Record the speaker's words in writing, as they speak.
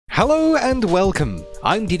Hello and welcome,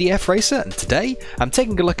 I'm DDF Racer and today I'm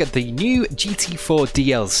taking a look at the new GT4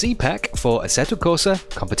 DLC pack for Assetto Corsa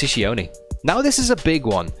Competizione. Now this is a big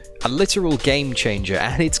one, a literal game changer,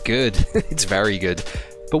 and it's good, it's very good.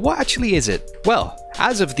 But what actually is it? Well,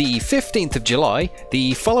 as of the 15th of July,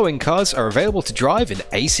 the following cars are available to drive in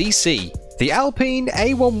ACC. The Alpine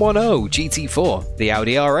A110 GT4, the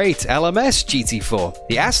Audi R8 LMS GT4,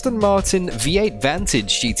 the Aston Martin V8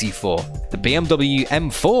 Vantage GT4, the BMW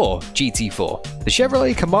M4 GT4, the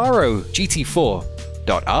Chevrolet Camaro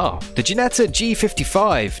GT4.R, the Ginetta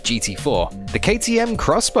G55 GT4, the KTM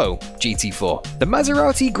Crossbow GT4, the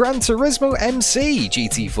Maserati Gran Turismo MC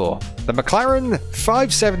GT4, the McLaren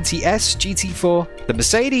 570S GT4, the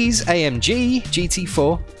Mercedes AMG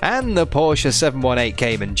GT4, and the Porsche 718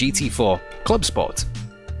 Cayman GT4 Club Sport.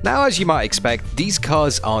 Now, as you might expect, these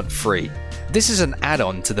cars aren't free. This is an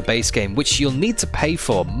add-on to the base game which you'll need to pay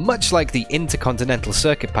for, much like the Intercontinental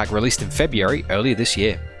Circuit Pack released in February earlier this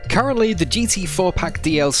year. Currently, the GT4 Pack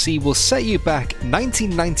DLC will set you back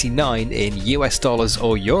 $19.99 in US dollars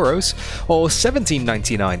or euros, or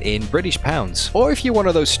 $17.99 in British pounds, or if you're one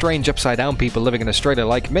of those strange upside down people living in Australia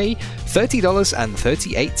like me,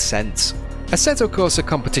 $30.38. Assetto Corsa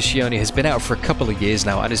Competizione has been out for a couple of years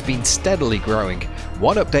now and has been steadily growing,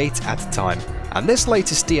 one update at a time. And this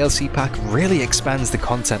latest DLC pack really expands the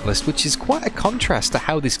content list, which is quite a contrast to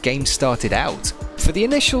how this game started out. For the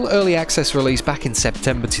initial early access release back in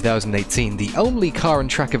September 2018, the only car and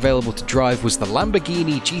track available to drive was the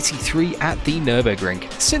Lamborghini GT3 at the Nürburgring.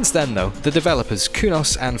 Since then though, the developers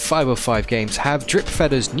Kunos and 505 Games have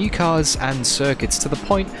drip-fed us new cars and circuits to the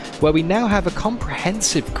point where we now have a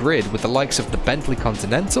comprehensive grid with the likes of the Bentley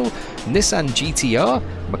Continental, Nissan GTR,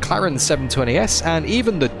 McLaren 720S, and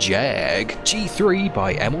even the Jag G3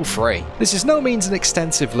 by Emil Frey. This is no means an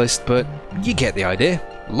extensive list, but you get the idea.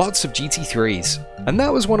 Lots of GT3s. And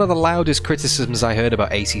that was one of the loudest criticisms I heard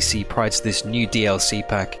about ACC prior to this new DLC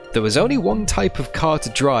pack. There was only one type of car to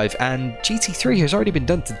drive, and GT3 has already been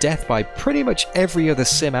done to death by pretty much every other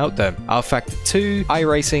sim out there. rFactor 2,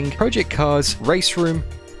 iRacing, Project Cars, Race Room.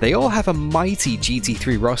 They all have a mighty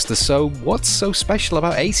GT3 roster, so what's so special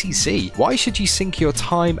about ACC? Why should you sink your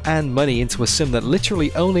time and money into a sim that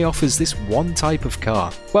literally only offers this one type of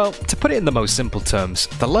car? Well, to put it in the most simple terms,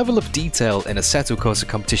 the level of detail in Assetto Corsa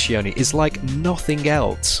Competizione is like nothing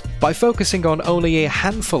else. By focusing on only a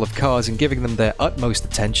handful of cars and giving them their utmost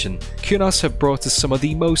attention, Kunos have brought us some of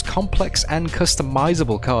the most complex and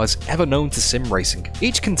customizable cars ever known to sim racing.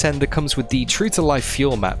 Each contender comes with the true-to-life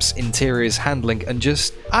fuel maps, interiors, handling, and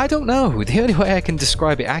just, I don't know, the only way I can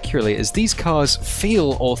describe it accurately is these cars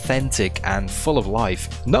feel authentic and full of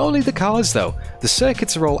life. Not only the cars though, the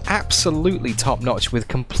circuits are all absolutely top-notch with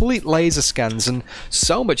complete laser scans and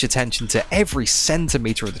so much attention to every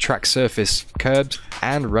centimetre of the track surface, curbs,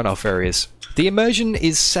 and runoff areas. The immersion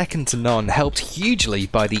is second to none, helped hugely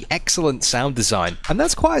by the excellent sound design, and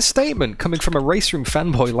that's quite a statement coming from a race room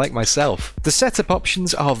fanboy like myself. The setup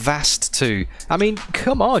options are vast too. I mean,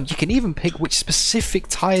 come on, you can even pick which specific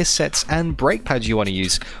tyre sets and brake pads you want to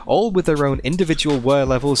use, all with their own individual wear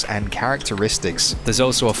levels and characteristics. There's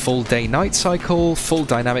also a full day-night cycle, full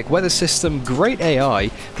dynamic weather system, great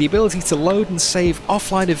AI, the ability to load and save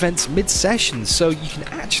offline events mid-session, so you can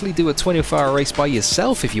actually do a 24-hour race by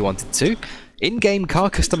yourself if you wanted to. In-game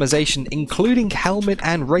car customization including helmet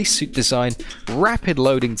and race suit design, rapid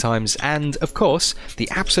loading times, and, of course, the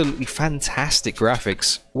absolutely fantastic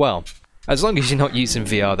graphics. Well, as long as you're not using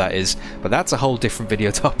VR, that is, but that's a whole different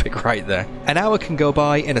video topic right there. An hour can go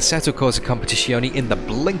by in Assetto Corsa Competizione in the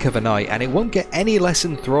blink of an eye, and it won't get any less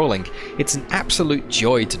enthralling. It's an absolute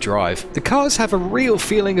joy to drive. The cars have a real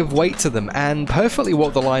feeling of weight to them, and perfectly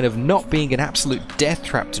walk the line of not being an absolute death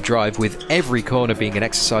trap to drive, with every corner being an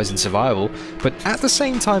exercise in survival, but at the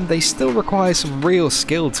same time they still require some real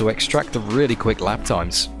skill to extract the really quick lap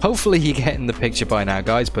times. Hopefully you're getting the picture by now,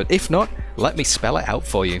 guys, but if not, let me spell it out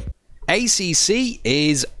for you. ACC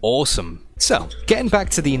is awesome. So, getting back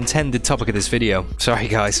to the intended topic of this video, sorry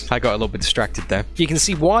guys, I got a little bit distracted there. You can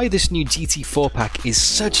see why this new GT4 pack is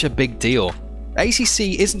such a big deal.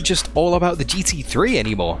 ACC isn't just all about the GT3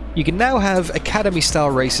 anymore. You can now have Academy-style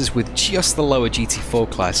races with just the lower GT4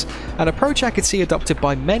 class, an approach I could see adopted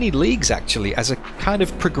by many leagues actually as a kind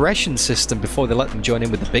of progression system before they let them join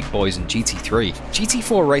in with the big boys in GT3.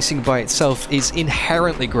 GT4 racing by itself is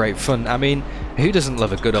inherently great fun. I mean, Who doesn't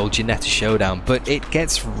love a good old Ginetta showdown? But it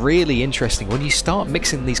gets really interesting when you start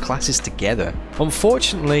mixing these classes together.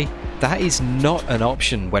 Unfortunately, that is not an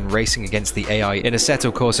option when racing against the AI in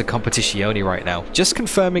Assetto Corsa Competizione right now. Just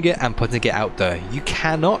confirming it and putting it out there. You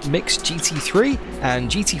cannot mix GT3 and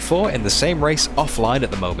GT4 in the same race offline at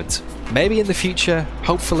the moment. Maybe in the future,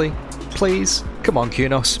 hopefully. Please, come on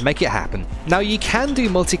Kunos, make it happen. Now you can do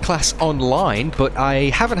multi-class online, but I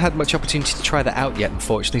haven't had much opportunity to try that out yet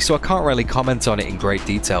unfortunately, so I can't really comment on it in great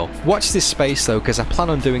detail. Watch this space though, because I plan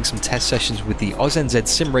on doing some test sessions with the OzNZ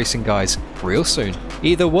Simracing guys real soon.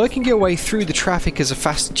 Either working your way through the traffic as a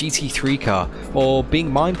fast GT3 car, or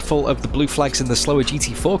being mindful of the blue flags in the slower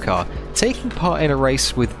GT4 car, taking part in a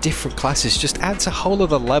race with different classes just adds a whole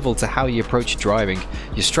other level to how you approach driving,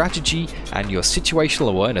 your strategy and your situational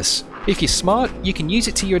awareness. If you're smart, you can use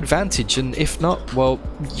it to your advantage, and if not, well,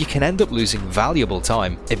 you can end up losing valuable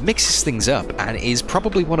time. It mixes things up and is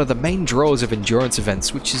probably one of the main draws of endurance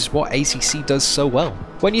events, which is what ACC does so well.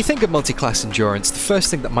 When you think of multi-class endurance, the first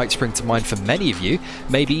thing that might spring to mind for many of you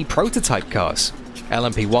may be prototype cars.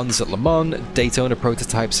 LMP1s at Le Mans, Daytona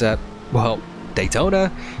prototypes at, well,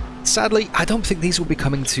 Daytona. Sadly, I don't think these will be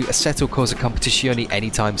coming to Assetto Corsa Competizione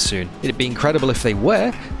anytime soon. It'd be incredible if they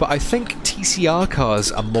were, but I think TCR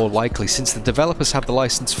cars are more likely since the developers have the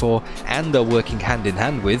license for and are working hand in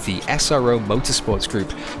hand with the SRO Motorsports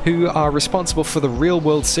Group, who are responsible for the Real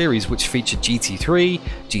World Series which feature GT3,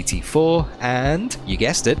 GT4 and, you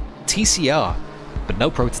guessed it, TCR. But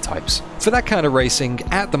no prototypes. For that kind of racing,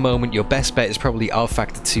 at the moment your best bet is probably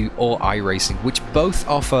rFactor 2 or iRacing, which both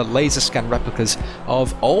offer laser scan replicas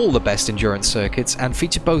of all the best endurance circuits and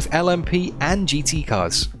feature both LMP and GT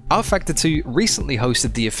cars. rFactor 2 recently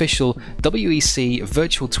hosted the official WEC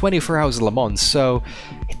Virtual 24 Hours of Le Mans, so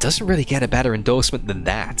it doesn't really get a better endorsement than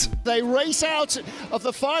that. They race out of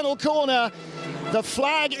the final corner. The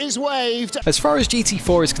flag is waved. As far as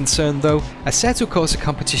GT4 is concerned though, Assetto Corsa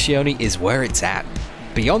Competizione is where it's at.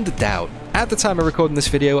 Beyond a doubt. At the time of recording this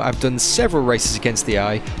video, I've done several races against the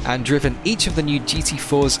AI and driven each of the new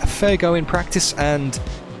GT4s a fair go in practice, and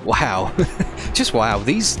wow, just wow,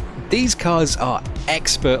 these cars are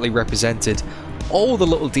expertly represented. All the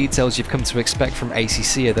little details you've come to expect from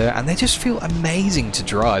ACC are there, and they just feel amazing to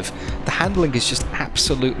drive. The handling is just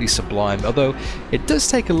absolutely sublime, although it does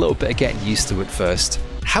take a little bit of getting used to at first.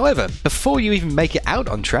 However, before you even make it out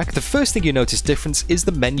on track, the first thing you notice difference is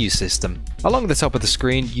the menu system. Along the top of the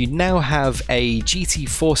screen, you now have a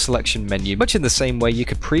GT4 selection menu, much in the same way you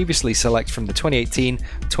could previously select from the 2018-2019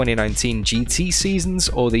 GT seasons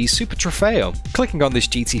or the Super Trofeo. Clicking on this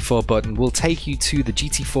GT4 button will take you to the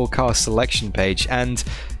GT4 car selection page, and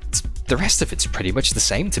the rest of it's pretty much the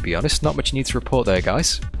same, to be honest. Not much need to report there,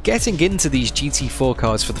 guys. Getting into these GT4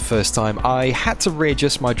 cars for the first time, I had to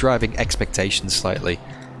readjust my driving expectations slightly.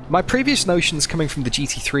 My previous notions coming from the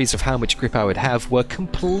GT3s of how much grip I would have were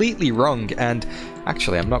completely wrong, and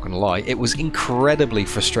actually, I'm not going to lie, it was incredibly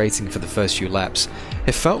frustrating for the first few laps.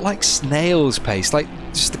 It felt like snail's pace, like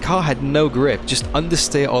just the car had no grip, just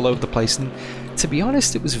understeer all over the place, and to be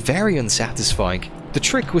honest, it was very unsatisfying. The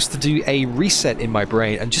trick was to do a reset in my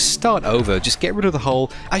brain and just start over, just get rid of the whole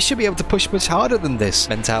I should be able to push much harder than this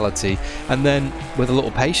mentality, and then with a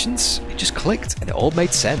little patience it just clicked and it all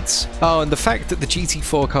made sense. Oh, and the fact that the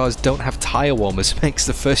GT4 cars don't have tyre warmers makes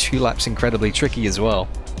the first few laps incredibly tricky as well.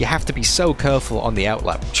 You have to be so careful on the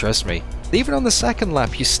outlap, trust me. Even on the second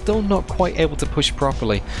lap, you're still not quite able to push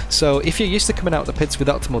properly, so if you're used to coming out the pits with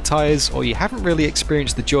optimal tyres, or you haven't really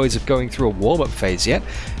experienced the joys of going through a warm-up phase yet,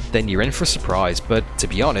 then you're in for a surprise. But to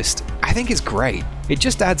be honest, I think it's great. It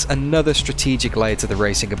just adds another strategic layer to the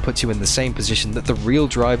racing and puts you in the same position that the real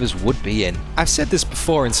drivers would be in. I've said this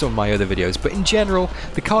before in some of my other videos, but in general,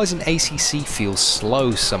 the cars in ACC feel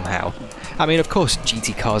slow somehow. I mean, of course,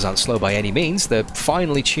 GT cars aren't slow by any means, they're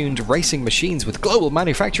finely tuned racing machines with global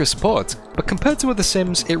manufacturer support. But compared to other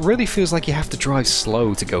sims, it really feels like you have to drive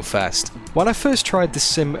slow to go fast. When I first tried this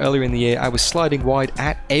sim earlier in the year, I was sliding wide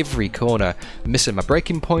at every corner, missing my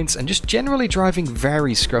braking points, and just generally driving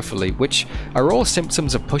very scruffily, which are all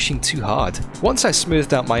symptoms of pushing too hard. Once I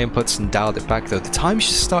smoothed out my inputs and dialed it back though, the times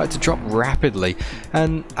just started to drop rapidly,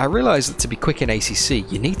 and I realised that to be quick in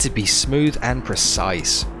ACC, you need to be smooth and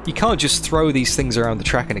precise. You can't just throw these things around the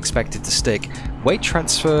track and expect it to stick. Weight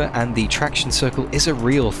transfer and the traction circle is a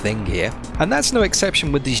real thing here. And that's no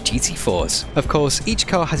exception with these GT4s. Of course, each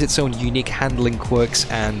car has its own unique handling quirks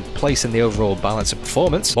and place in the overall balance of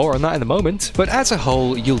performance. More on that in a moment. But as a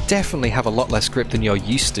whole, you'll definitely have a lot less grip than you're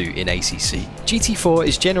used to in ACC. GT4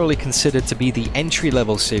 is generally considered to be the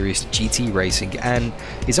entry-level series to GT racing and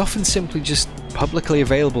is often simply just publicly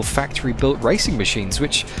available factory-built racing machines,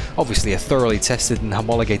 which obviously are thoroughly tested and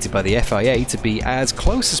homologated by the FIA to be as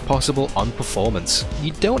close as possible on performance.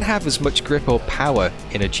 You don't have as much grip or power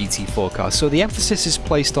in a GT4 car, so the emphasis is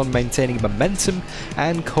placed on maintaining momentum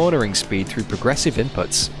and cornering speed through progressive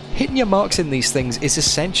inputs. Hitting your marks in these things is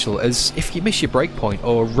essential, as if you miss your brake point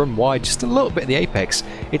or run wide just a little bit in the apex,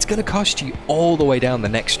 it's going to cost you all the way down the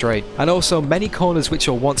next straight. And also, many corners which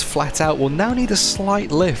were once flat out will now need a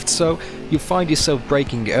slight lift, so you'll find yourself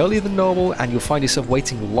braking earlier than normal and you'll find yourself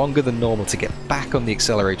waiting longer than normal to get back on the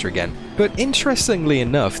accelerator again. But interestingly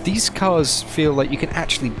enough, these cars feel like you can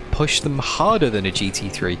actually push them harder than a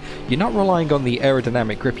GT3. You're not relying on the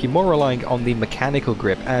aerodynamic grip, you're more relying on the mechanical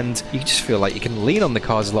grip, and you just feel like you can lean on the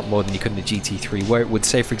cars a lot more than you could in a GT3, where it would,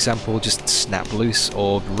 say for example, just snap loose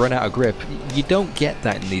or run out of grip. You don't get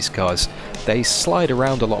that in these cars. They slide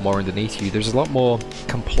around a lot more underneath you. There's a lot more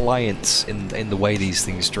compliance in the way these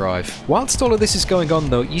things drive. Whilst all of this is going on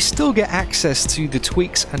though, you still get access to the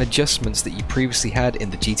tweaks and adjustments that you previously had in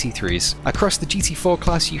the GT3s. Across the GT4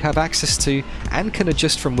 class you have access to, and can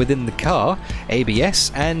adjust from within the car,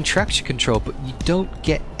 ABS and traction control, but you don't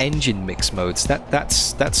get engine mix modes.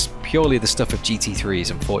 That's purely the stuff of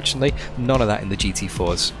GT3s, unfortunately. None of that in the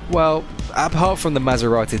GT4s. Well, apart from the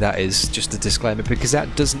Maserati, that is, just a disclaimer, because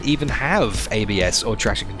that doesn't even have ABS or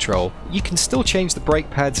traction control. You can still change the brake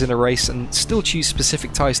pads in a race and still choose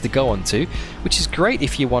specific tyres to go onto, which is great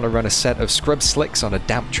if you want to run a set of scrub slicks on a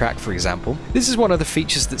damp track, for example. This is one of the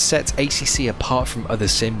features that sets ACC apart from other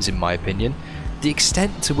sims, in my opinion. The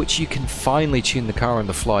extent to which you can finally tune the car on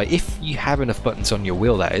the fly, if you have enough buttons on your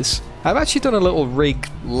wheel, that is. I've actually done a little rig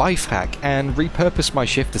life hack and repurposed my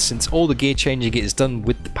shifter, since all the gear changing is done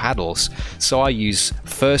with the paddles. So I use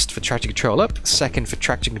first for traction control up, second for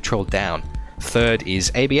traction control down. Third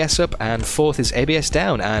is ABS up, and fourth is ABS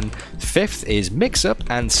down, and fifth is mix up,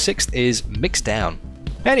 and sixth is mix down.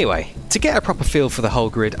 Anyway, to get a proper feel for the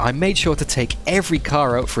whole grid, I made sure to take every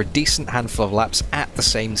car out for a decent handful of laps at the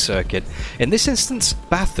same circuit. In this instance,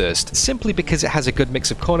 Bathurst, simply because it has a good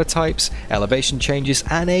mix of corner types, elevation changes,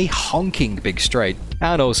 and a honking big straight.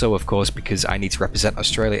 And also, of course, because I need to represent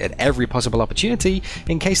Australia at every possible opportunity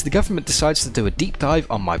in case the government decides to do a deep dive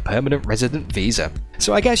on my permanent resident visa.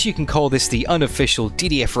 So I guess you can call this the unofficial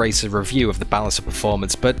DDF Racer review of the balance of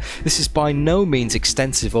performance, but this is by no means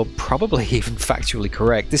extensive or probably even factually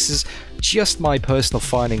correct. This is just my personal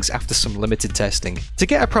findings after some limited testing. To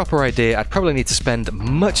get a proper idea, I'd probably need to spend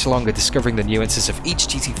much longer discovering the nuances of each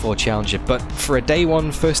GT4 Challenger, but for a day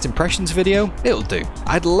one first impressions video, it'll do.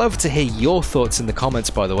 I'd love to hear your thoughts in the comments,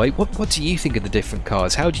 by the way. What do you think of the different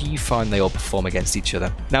cars? How do you find they all perform against each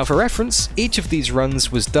other? Now, for reference, each of these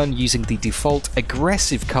runs was done using the default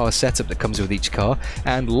aggressive car setup that comes with each car,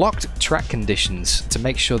 and locked track conditions to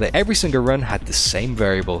make sure that every single run had the same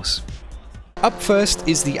variables. Up first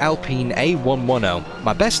is the Alpine A110.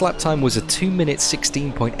 My best lap time was a 2 minute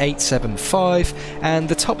 16.875, and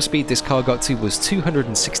the top speed this car got to was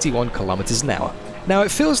 261 kilometers an hour. Now,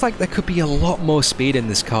 it feels like there could be a lot more speed in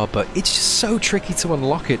this car, but it's just so tricky to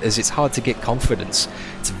unlock it as it's hard to get confidence.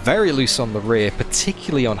 It's very loose on the rear,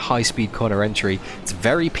 particularly on high-speed corner entry. It's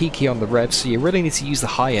very peaky on the revs, so you really need to use the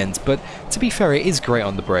high end, but to be fair, it is great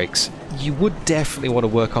on the brakes. You would definitely want to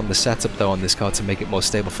work on the setup though on this car to make it more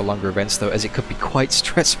stable for longer events though, as it could be quite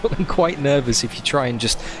stressful and quite nervous if you try and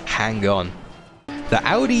just hang on. The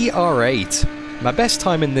Audi R8. My best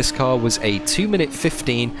time in this car was a 2 minute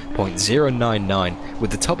 15.099, with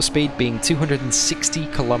the top speed being 260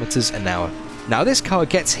 kilometers an hour. Now, this car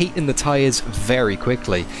gets heat in the tyres very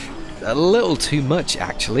quickly. A little too much,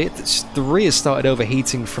 actually. The rear started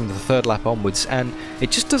overheating from the third lap onwards, and it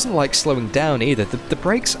just doesn't like slowing down either. The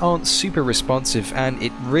brakes aren't super responsive, and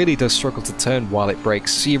it really does struggle to turn while it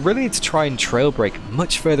brakes, so you really need to try and trail brake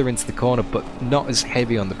much further into the corner, but not as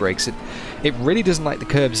heavy on the brakes. It really doesn't like the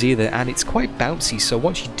curbs either, and it's quite bouncy, so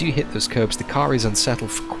once you do hit those curbs, the car is unsettled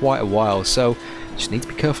for quite a while, so you just need to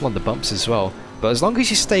be careful on the bumps as well. But as long as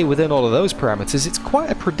you stay within all of those parameters, it's quite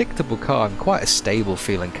a predictable car and quite a stable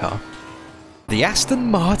feeling car. The Aston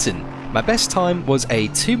Martin. My best time was a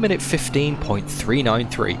 2 minute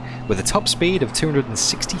 15.393 with a top speed of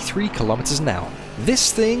 263 kilometers an hour.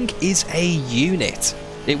 This thing is a unit.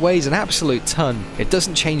 It weighs an absolute ton, it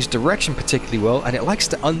doesn't change direction particularly well, and it likes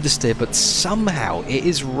to understeer, but somehow it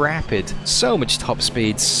is rapid. So much top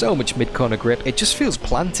speed, so much mid-corner grip, it just feels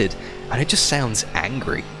planted, and it just sounds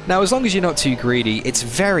angry. Now, as long as you're not too greedy, it's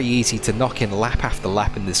very easy to knock in lap after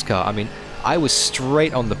lap in this car. I mean, I was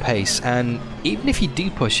straight on the pace, and even if you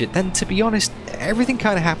do push it, then to be honest, everything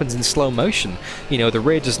kind of happens in slow motion. You know, the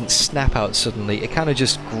rear doesn't snap out suddenly, it kind of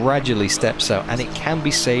just gradually steps out, and it can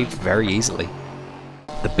be saved very easily.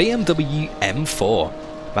 the BMW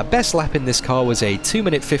M4. My best lap in this car was a 2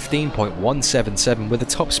 minute 15.177 with a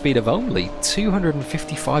top speed of only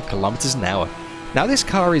 255 kilometers an hour. Now this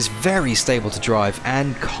car is very stable to drive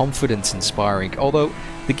and confidence inspiring, although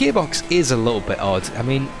the gearbox is a little bit odd. I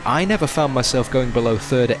mean, I never found myself going below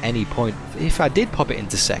third at any point. If I did pop it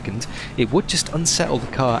into second, it would just unsettle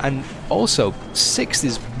the car, and also sixth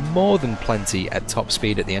is more than plenty at top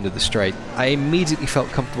speed at the end of the straight. I immediately felt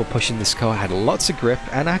comfortable pushing this car, had lots of grip,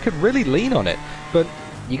 and I could really lean on it, but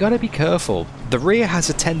you gotta be careful. The rear has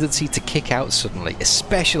a tendency to kick out suddenly,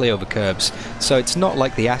 especially over curbs, so it's not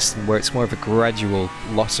like the Aston where it's more of a gradual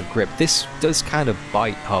loss of grip. This does kind of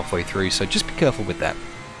bite halfway through, so just be careful with that.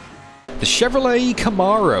 The Chevrolet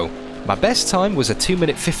Camaro. My best time was a 2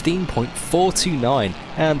 minute 15.429,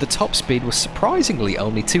 and the top speed was surprisingly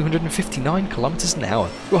only 259 kilometers an hour.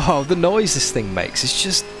 Wow, the noise this thing makes is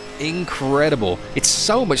just incredible. It's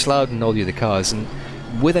so much louder than all the other cars, and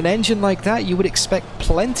with an engine like that, you would expect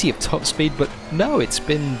plenty of top speed, but no, it's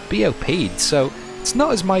been BOP'd, so it's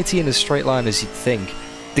not as mighty in a straight line as you'd think.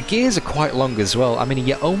 The gears are quite long as well. I mean,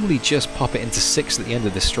 you only just pop it into 6 at the end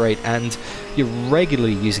of the straight, and you're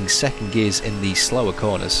regularly using second gears in the slower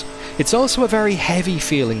corners. It's also a very heavy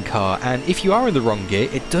feeling car, and if you are in the wrong gear,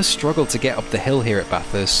 it does struggle to get up the hill here at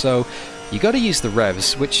Bathurst, so you got to use the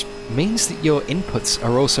revs, which means that your inputs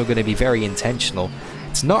are also going to be very intentional.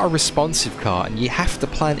 It's not a responsive car, and you have to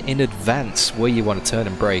plan in advance where you want to turn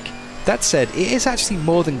and brake. That said, it is actually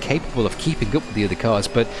more than capable of keeping up with the other cars,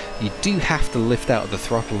 but you do have to lift out of the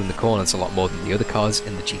throttle in the corners a lot more than the other cars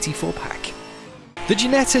in the GT4 pack. The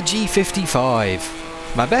Ginetta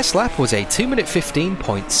G55. My best lap was a 2 minute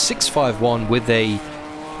 15.651 with a...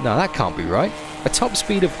 no, that can't be right. A top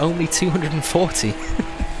speed of only 240.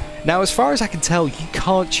 Now, as far as I can tell, you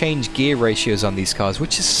can't change gear ratios on these cars,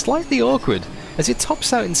 which is slightly awkward, as it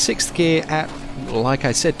tops out in 6th gear at, like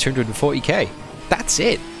I said, 240k. That's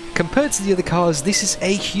it. Compared to the other cars, this is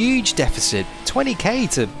a huge deficit, 20k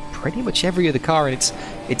to pretty much every other car, and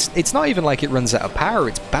it's not even like it runs out of power,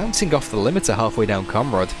 it's bouncing off the limiter halfway down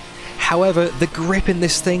Comrod. However, the grip in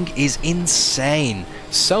this thing is insane.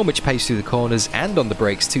 So much pace through the corners and on the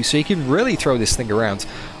brakes too, so you can really throw this thing around,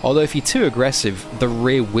 although if you're too aggressive, the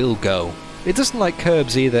rear will go. It doesn't like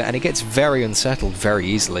curbs either, and it gets very unsettled very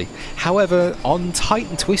easily. However, on tight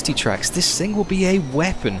and twisty tracks, this thing will be a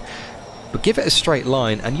weapon. But give it a straight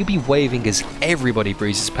line and you'll be waving as everybody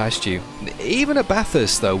breezes past you. Even at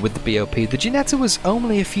Bathurst though, with the BOP, the Ginetta was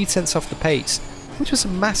only a few tenths off the pace, which was a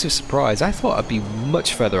massive surprise. I thought I'd be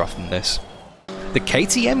much further off than this. The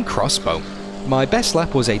KTM Crossbow. My best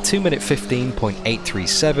lap was a 2 minute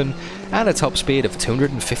 15.837 and a top speed of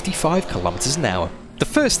 255 kilometers an hour. The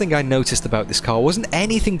first thing I noticed about this car wasn't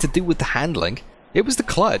anything to do with the handling, it was the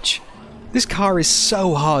clutch. This car is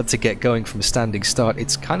so hard to get going from a standing start,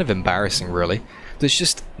 it's kind of embarrassing really. There's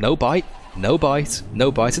just no bite, no bite,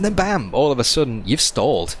 no bite, and then bam, all of a sudden you've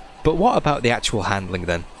stalled. But what about the actual handling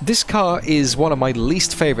then? This car is one of my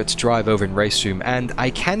least favourite to drive over in Raceroom, and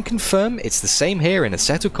I can confirm it's the same here in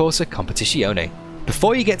Assetto Corsa Competizione.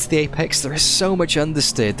 Before you get to the apex, there is so much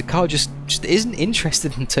understeer, the car just isn't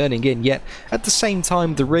interested in turning in, yet at the same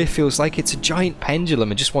time the rear feels like it's a giant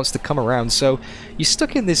pendulum and just wants to come around, so you're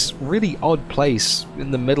stuck in this really odd place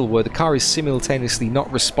in the middle where the car is simultaneously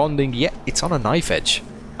not responding, yet it's on a knife edge.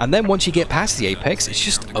 And then once you get past the apex, it's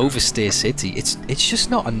just oversteer city. It's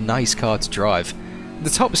just not a nice car to drive. The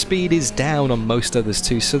top speed is down on most others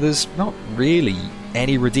too, so there's not really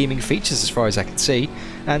any redeeming features as far as I can see,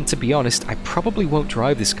 and to be honest, I probably won't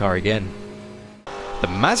drive this car again. The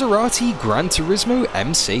Maserati Gran Turismo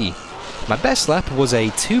MC. My best lap was a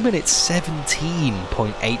 2 minute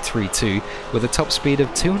 17.832 with a top speed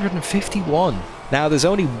of 251. Now there's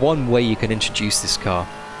only one way you can introduce this car.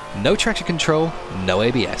 No traction control, no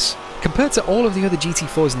ABS. Compared to all of the other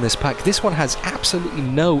GT4s in this pack, this one has absolutely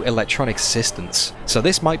no electronic assistance. So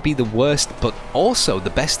this might be the worst, but also the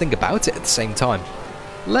best thing about it at the same time.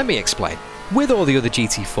 Let me explain. With all the other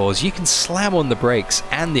GT4s, you can slam on the brakes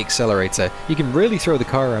and the accelerator, you can really throw the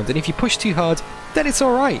car around, and if you push too hard, then it's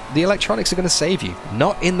alright, the electronics are going to save you.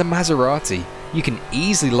 Not in the Maserati. You can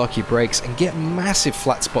easily lock your brakes and get massive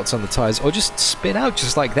flat spots on the tyres, or just spin out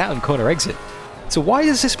just like that on corner exit. So why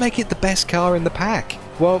does this make it the best car in the pack?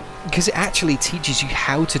 Well, because it actually teaches you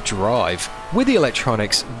how to drive. With the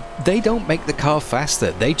electronics, they don't make the car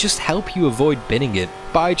faster, they just help you avoid binning it.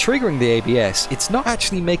 By triggering the ABS, it's not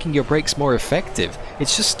actually making your brakes more effective,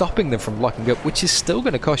 it's just stopping them from locking up, which is still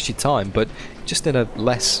going to cost you time, but just in a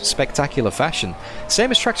less spectacular fashion.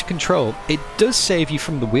 Same as traction control, it does save you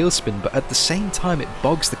from the wheel spin, but at the same time it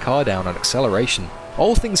bogs the car down on acceleration.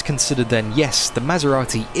 All things considered then, yes, the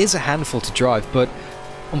Maserati is a handful to drive, but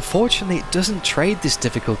unfortunately it doesn't trade this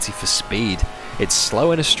difficulty for speed. It's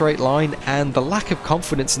slow in a straight line, and the lack of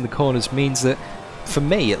confidence in the corners means that, for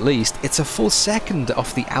me at least, it's a full second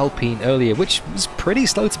off the Alpine earlier, which was pretty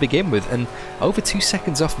slow to begin with, and over 2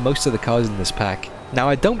 seconds off most of the cars in this pack. Now,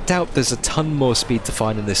 I don't doubt there's a ton more speed to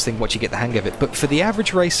find in this thing once you get the hang of it, but for the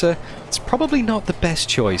average racer, it's probably not the best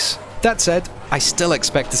choice. That said, I still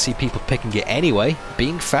expect to see people picking it anyway,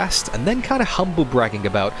 being fast, and then kind of humble bragging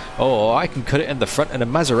about, oh, I can cut it in the front in a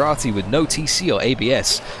Maserati with no TC or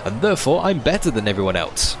ABS, and therefore I'm better than everyone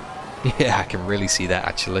else. Yeah, I can really see that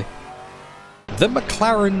actually. The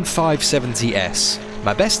McLaren 570S.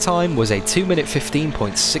 My best time was a 2 minute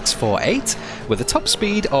 15.648 with a top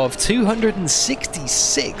speed of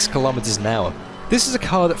 266 kilometers an hour. This is a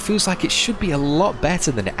car that feels like it should be a lot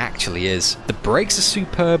better than it actually is. The brakes are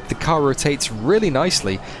superb, the car rotates really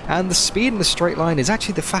nicely, and the speed in the straight line is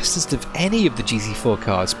actually the fastest of any of the GT4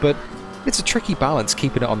 cars, but it's a tricky balance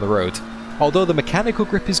keeping it on the road. Although the mechanical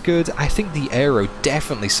grip is good, I think the aero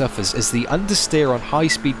definitely suffers as the understeer on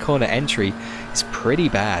high-speed corner entry is pretty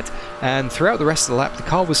bad, and throughout the rest of the lap the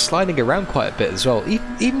car was sliding around quite a bit as well,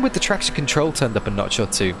 even with the traction control turned up a notch or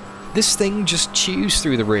two. This thing just chews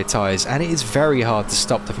through the rear tyres, and it is very hard to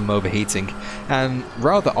stop them from overheating, and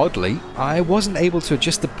rather oddly, I wasn't able to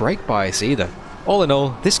adjust the brake bias either. All in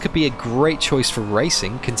all, this could be a great choice for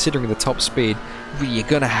racing considering the top speed, but you're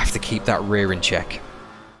gonna have to keep that rear in check.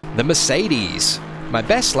 The Mercedes. My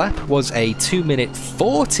best lap was a 2 minute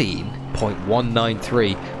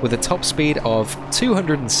 14.193 with a top speed of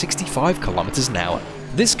 265 kilometers an hour.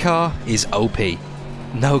 This car is OP.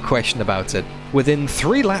 No question about it. Within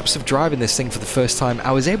 3 laps of driving this thing for the first time,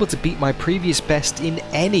 I was able to beat my previous best in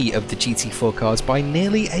any of the GT4 cars by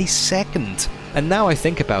nearly a second. And now I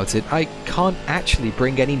think about it, I can't actually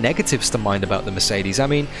bring any negatives to mind about the Mercedes. I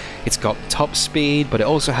mean, it's got top speed, but it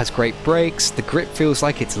also has great brakes, the grip feels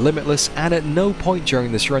like it's limitless, and at no point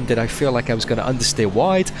during this run did I feel like I was going to understeer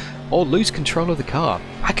wide or lose control of the car.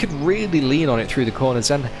 I could really lean on it through the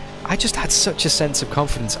corners, and I just had such a sense of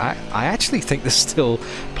confidence. I actually think there's still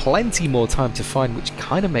plenty more time to find, which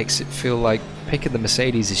kind of makes it feel like picking the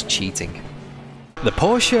Mercedes is cheating. The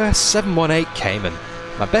Porsche 718 Cayman.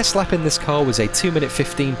 My best lap in this car was a 2 minute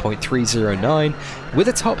 15.309 with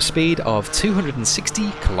a top speed of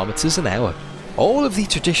 260 kilometers an hour. All of the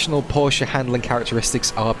traditional Porsche handling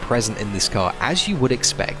characteristics are present in this car, as you would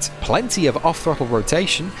expect. Plenty of off-throttle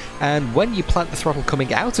rotation, and when you plant the throttle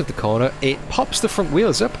coming out of the corner, it pops the front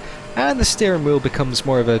wheels up, and the steering wheel becomes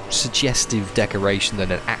more of a suggestive decoration than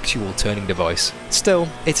an actual turning device. Still,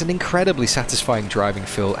 it's an incredibly satisfying driving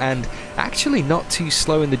feel, and actually not too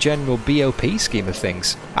slow in the general BOP scheme of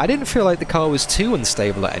things. I didn't feel like the car was too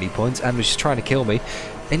unstable at any point and was just trying to kill me.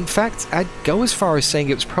 In fact, I'd go as far as saying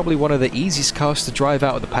it was probably one of the easiest cars to drive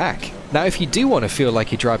out of the pack. Now, if you do want to feel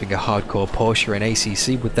like you're driving a hardcore Porsche in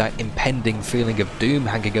ACC with that impending feeling of doom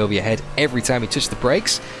hanging over your head every time you touch the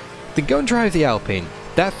brakes, then go and drive the Alpine.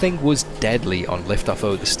 That thing was deadly on lift-off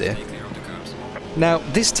oversteer. Now,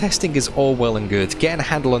 this testing is all well and good, getting a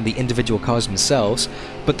handle on the individual cars themselves,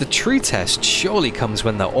 but the true test surely comes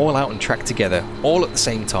when they're all out on track together, all at the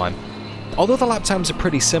same time. Although the lap times are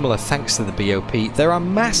pretty similar thanks to the BOP, there are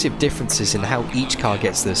massive differences in how each car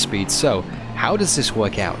gets their speed, so how does this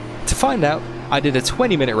work out? To find out, I did a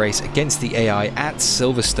 20-minute race against the AI at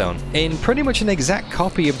Silverstone, in pretty much an exact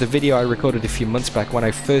copy of the video I recorded a few months back when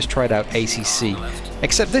I first tried out ACC,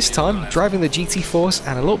 except this time driving the GT4s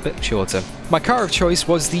and a little bit shorter. My car of choice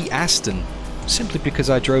was the Aston, simply because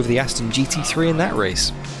I drove the Aston GT3 in that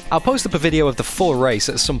race. I'll post up a video of the full race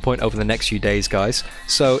at some point over the next few days, guys,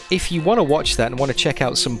 so if you want to watch that and want to check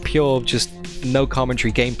out some pure, just no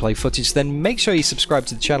commentary gameplay footage, then make sure you subscribe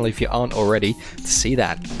to the channel if you aren't already to see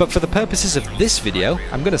that. But for the purposes of this video,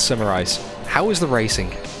 I'm going to summarize. How was the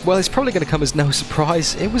racing? Well, it's probably going to come as no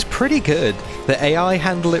surprise, it was pretty good. The AI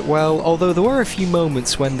handled it well, although there were a few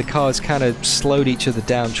moments when the cars kind of slowed each other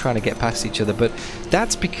down trying to get past each other, but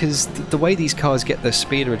that's because the way these cars get their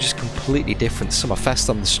speed are just completely different. Some are fast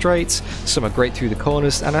on the straights, some are great through the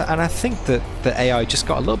corners, and I think that the AI just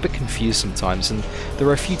got a little bit confused sometimes, and there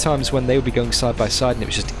were a few times when they would be going side by side and it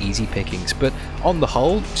was just easy pickings, but on the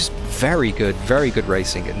whole, just very good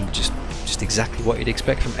racing, and just exactly what you'd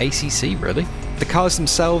expect from ACC, really. The cars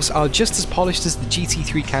themselves are just as polished as the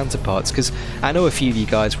GT3 counterparts, because I know a few of you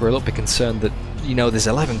guys were a little bit concerned that, you know, there's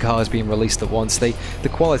 11 cars being released at once, the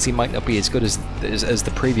quality might not be as good as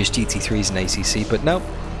the previous GT3s in ACC, but no,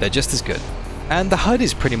 they're just as good. And the HUD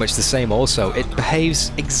is pretty much the same also. It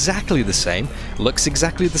behaves exactly the same, looks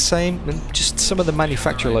exactly the same, and just some of the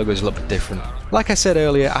manufacturer logos are a little bit different. Like I said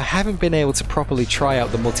earlier, I haven't been able to properly try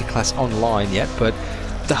out the multi-class online yet, but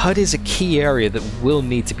the HUD is a key area that will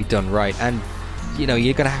need to be done right, and you know,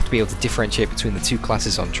 you're going to have to be able to differentiate between the two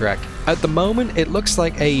classes on track. At the moment, it looks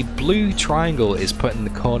like a blue triangle is put in the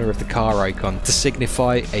corner of the car icon to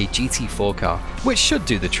signify a GT4 car, which should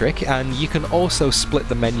do the trick, and you can also split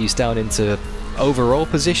the menus down into overall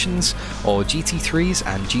positions or GT3s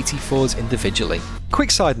and GT4s individually. Quick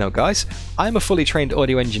side note guys, I'm a fully trained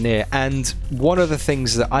audio engineer, and one of the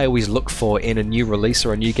things that I always look for in a new release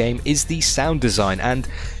or a new game is the sound design, and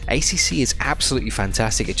ACC is absolutely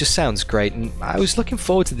fantastic. It just sounds great, and I was looking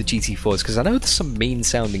forward to the GT4s because I know there's some mean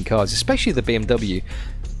sounding cars, especially the BMW,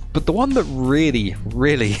 but the one that really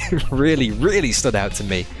stood out to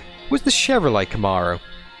me was the Chevrolet Camaro.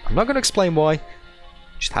 I'm not going to explain why,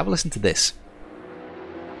 just have a listen to this.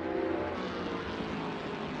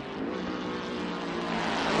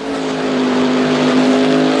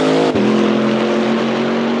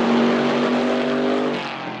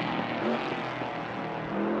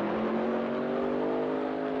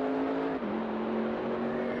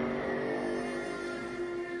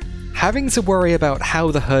 Having to worry about how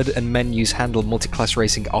the HUD and menus handle multiclass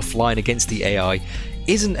racing offline against the AI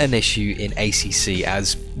isn't an issue in ACC,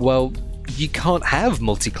 as, well, you can't have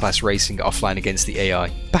multiclass racing offline against the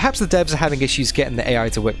AI. Perhaps the devs are having issues getting the AI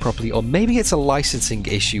to work properly, or maybe it's a licensing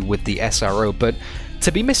issue with the SRO, but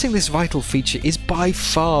to be missing this vital feature is by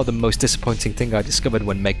far the most disappointing thing I discovered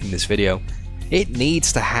when making this video. It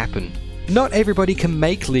needs to happen. Not everybody can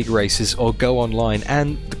make league races or go online,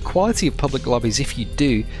 and the quality of public lobbies, if you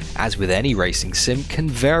do, as with any racing sim, can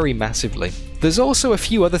vary massively. There's also a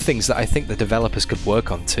few other things that I think the developers could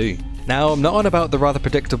work on too. Now, I'm not on about the rather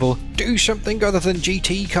predictable "do something other than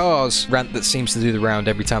GT cars" rant that seems to do the round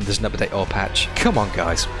every time there's an update or patch. Come on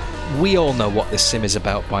guys, we all know what this sim is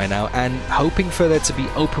about by now, and hoping for there to be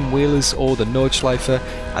open wheelers or the Nordschleifer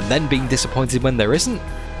and then being disappointed when there isn't,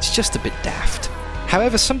 it's just a bit daft.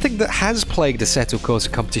 However, something that has plagued Assetto Corsa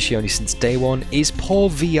Competizione since day one is poor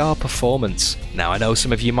VR performance. Now I know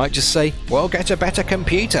some of you might just say, well, get a better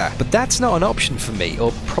computer, but that's not an option for me,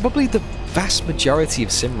 or probably the vast majority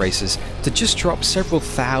of sim racers, to just drop several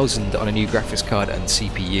thousand on a new graphics card and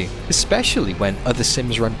CPU, especially when other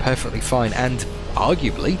sims run perfectly fine and,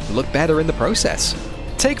 arguably, look better in the process.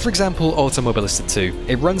 Take for example Automobilista 2,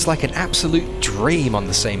 it runs like an absolute dream on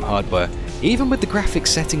the same hardware, even with the graphics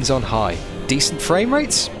settings on high. Decent frame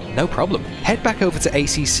rates? No problem. Head back over to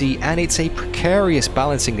ACC and it's a precarious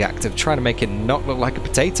balancing act of trying to make it not look like a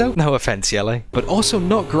potato, no offense Yele, but also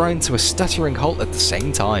not grind to a stuttering halt at the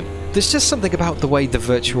same time. There's just something about the way the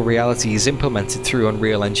virtual reality is implemented through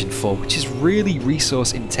Unreal Engine 4 which is really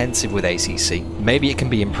resource intensive with ACC. Maybe it can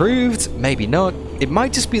be improved, maybe not. It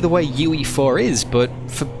might just be the way UE4 is, but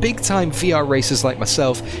for big time VR racers like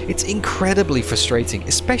myself, it's incredibly frustrating,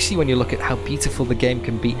 especially when you look at how beautiful the game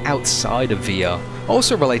can be outside of VR.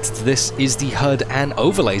 Also related to this is the HUD and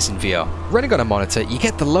overlays in VR. Running on a monitor, you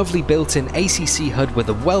get the lovely built-in ACC HUD with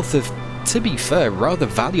a wealth of, to be fair, rather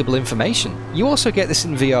valuable information. You also get this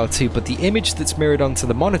in VR too, but the image that's mirrored onto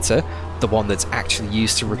the monitor, the one that's actually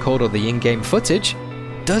used to record all the in-game footage,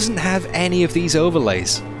 doesn't have any of these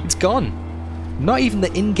overlays. It's gone. Not even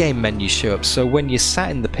the in-game menus show up, so when you're sat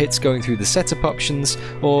in the pits going through the setup options,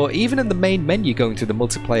 or even in the main menu going through the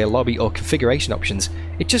multiplayer lobby or configuration options,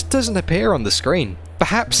 it just doesn't appear on the screen.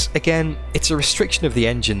 Perhaps, again, it's a restriction of the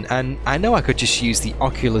engine, and I know I could just use the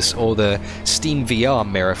Oculus or the Steam VR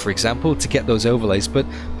mirror, for example, to get those overlays, but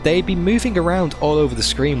they'd be moving around all over the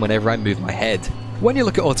screen whenever I move my head. When you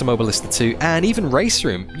look at Automobilista 2 and even Race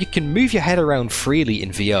Room, you can move your head around freely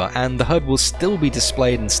in VR and the HUD will still be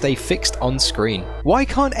displayed and stay fixed on screen. Why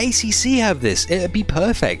can't ACC have this? It'd be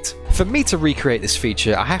perfect. For me to recreate this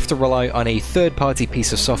feature, I have to rely on a third-party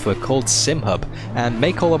piece of software called SimHub and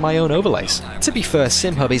make all of my own overlays. To be fair,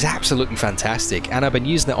 SimHub is absolutely fantastic and I've been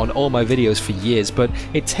using it on all my videos for years, but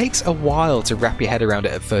it takes a while to wrap your head around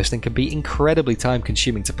it at first and can be incredibly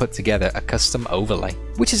time-consuming to put together a custom overlay.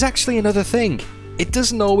 Which is actually another thing. It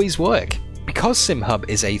doesn't always work. Because SimHub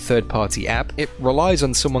is a third-party app, it relies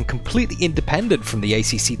on someone completely independent from the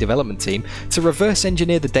ACC development team to reverse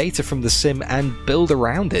engineer the data from the sim and build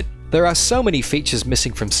around it. There are so many features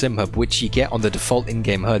missing from SimHub which you get on the default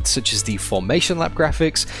in-game HUD, such as the formation lap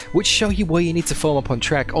graphics, which show you where you need to form up on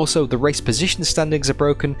track. Also, the race position standings are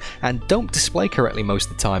broken and don't display correctly most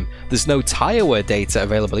of the time. There's no tyre wear data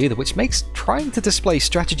available either, which makes trying to display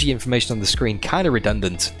strategy information on the screen kinda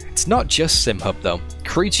redundant. It's not just SimHub though,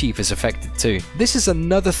 Crew Chief is affected too. This is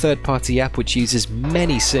another third-party app which uses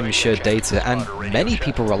many sim shared data, and many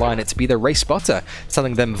people rely on it to be their race spotter,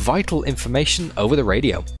 telling them vital information over the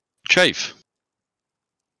radio. Chief.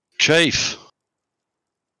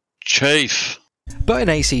 But in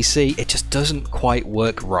ACC, it just doesn't quite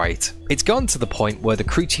work right. It's gone to the point where the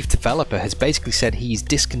crew chief developer has basically said he's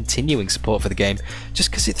discontinuing support for the game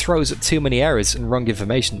just because it throws up too many errors and wrong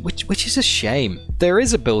information, which is a shame. There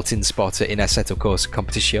is a built-in spotter in Assetto Corsa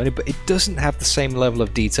Competizione, but it doesn't have the same level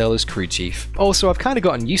of detail as crew chief. Also, I've kind of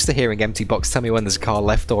gotten used to hearing Empty Box tell me when there's a car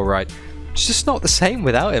left or right. It's just not the same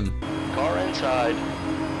without him. Car inside.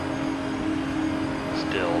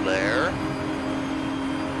 Still there.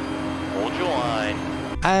 Hold your line.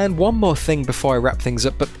 And one more thing before I wrap things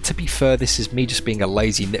up, but to be fair, this is me just being a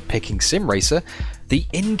lazy nitpicking sim racer. The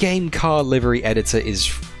in-game car livery editor is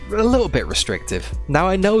a little bit restrictive. Now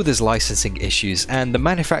I know there's licensing issues and the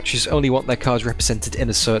manufacturers only want their cars represented in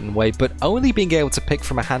a certain way, but only being able to pick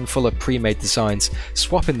from a handful of pre-made designs,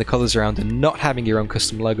 swapping the colours around and not having your own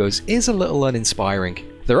custom logos is a little uninspiring.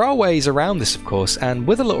 There are ways around this of course, and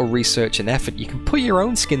with a little research and effort you can put your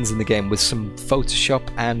own skins in the game with some Photoshop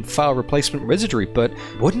and file replacement wizardry, but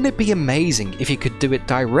wouldn't it be amazing if you could do it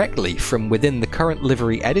directly from within the current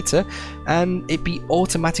livery editor and it be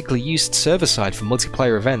automatically used server-side for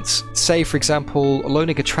multiplayer events? Say for example,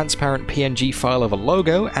 loading a transparent PNG file of a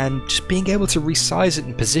logo and just being able to resize it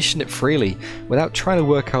and position it freely without trying to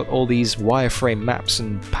work out all these wireframe maps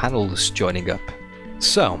and panels joining up.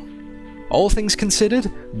 So, all things considered,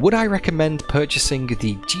 would I recommend purchasing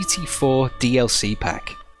the GT4 DLC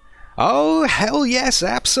pack? Oh hell yes,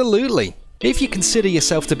 absolutely! If you consider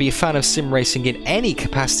yourself to be a fan of sim racing in any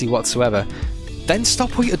capacity whatsoever, then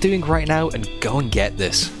stop what you're doing right now and go and get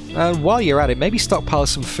this. And while you're at it, maybe stockpile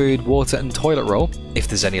some food, water and toilet roll, if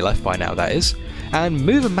there's any left by now that is, and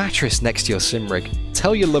move a mattress next to your sim rig.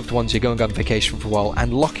 Tell your loved ones you're going on vacation for a while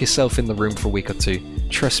and lock yourself in the room for a week or two.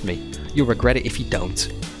 Trust me, you'll regret it if you don't.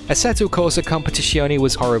 Assetto Corsa Competizione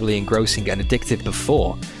was horribly engrossing and addictive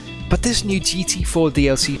before, but this new GT4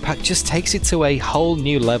 DLC pack just takes it to a whole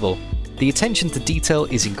new level. The attention to detail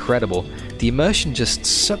is incredible, the immersion just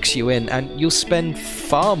sucks you in and you'll spend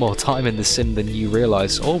far more time in the sim than you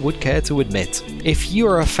realise or would care to admit. If you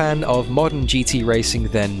are a fan of modern GT racing,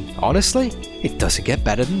 then honestly, it doesn't get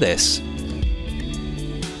better than this.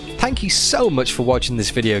 Thank you so much for watching this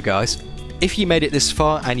video guys. If you made it this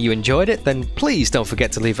far and you enjoyed it, then please don't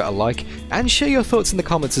forget to leave it a like and share your thoughts in the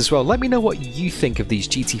comments as well. Let me know what you think of these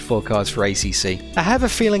GT4 cars for ACC. I have a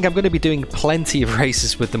feeling I'm going to be doing plenty of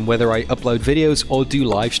races with them whether I upload videos or do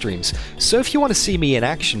live streams. So if you want to see me in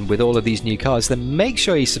action with all of these new cars, then make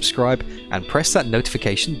sure you subscribe and press that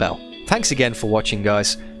notification bell. Thanks again for watching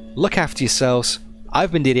guys. Look after yourselves.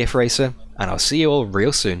 I've been DDF Racer and I'll see you all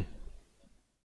real soon.